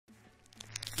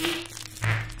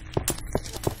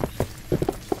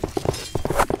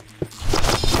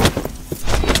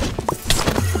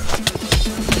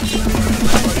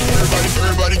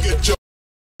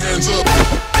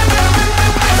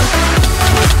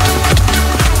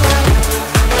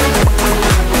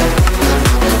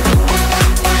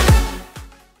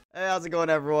it going,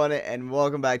 everyone, and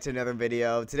welcome back to another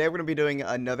video. Today we're going to be doing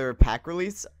another pack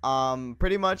release.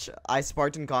 Pretty much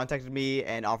iSparkton contacted me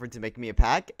and offered to make me a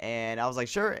pack, and I was like,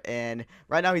 sure. And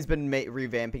right now he's been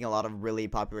revamping a lot of really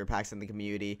popular packs in the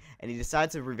community, and he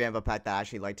decided to revamp a pack that I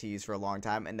actually like to use for a long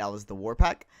time, and that was the War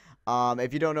Pack.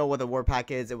 If you don't know what the War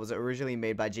Pack is, it was originally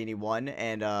made by Genie1,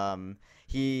 and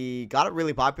he got it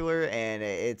really popular, and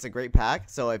it's a great pack.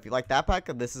 So if you like that pack,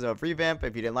 this is a revamp.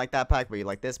 If you didn't like that pack, but you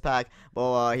like this pack,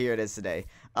 well, here it is today.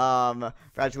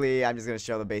 Actually, I'm just going to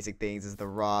show the basic things. Is the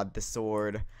rod, the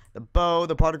sword, the bow.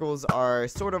 The particles are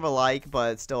sort of alike,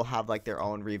 but still have like their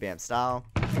own revamp style.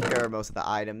 Here are most of the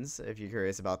items, if you're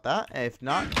curious about that. If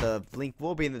not, the link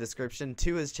will be in the description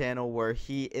to his channel where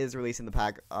he is releasing the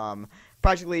pack.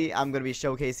 Practically, I'm going to be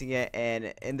showcasing it,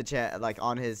 and in the like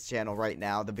on his channel right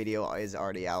now, the video is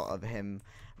already out of him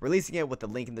releasing it with the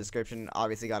link in the description.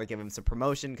 Obviously, got to give him some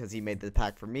promotion because he made the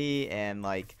pack for me, and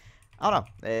like, I don't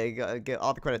know, get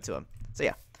all the credit to him. So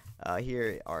yeah,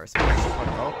 here are some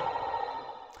particles.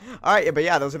 Alright, but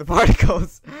yeah, those are the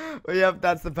particles. But yep,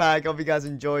 that's the pack. Hope you guys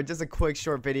enjoyed. Just a quick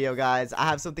short video, guys. I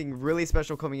have something really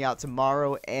special coming out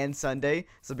tomorrow and Sunday,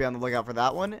 so be on the lookout for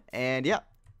that one. And yeah,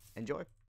 enjoy.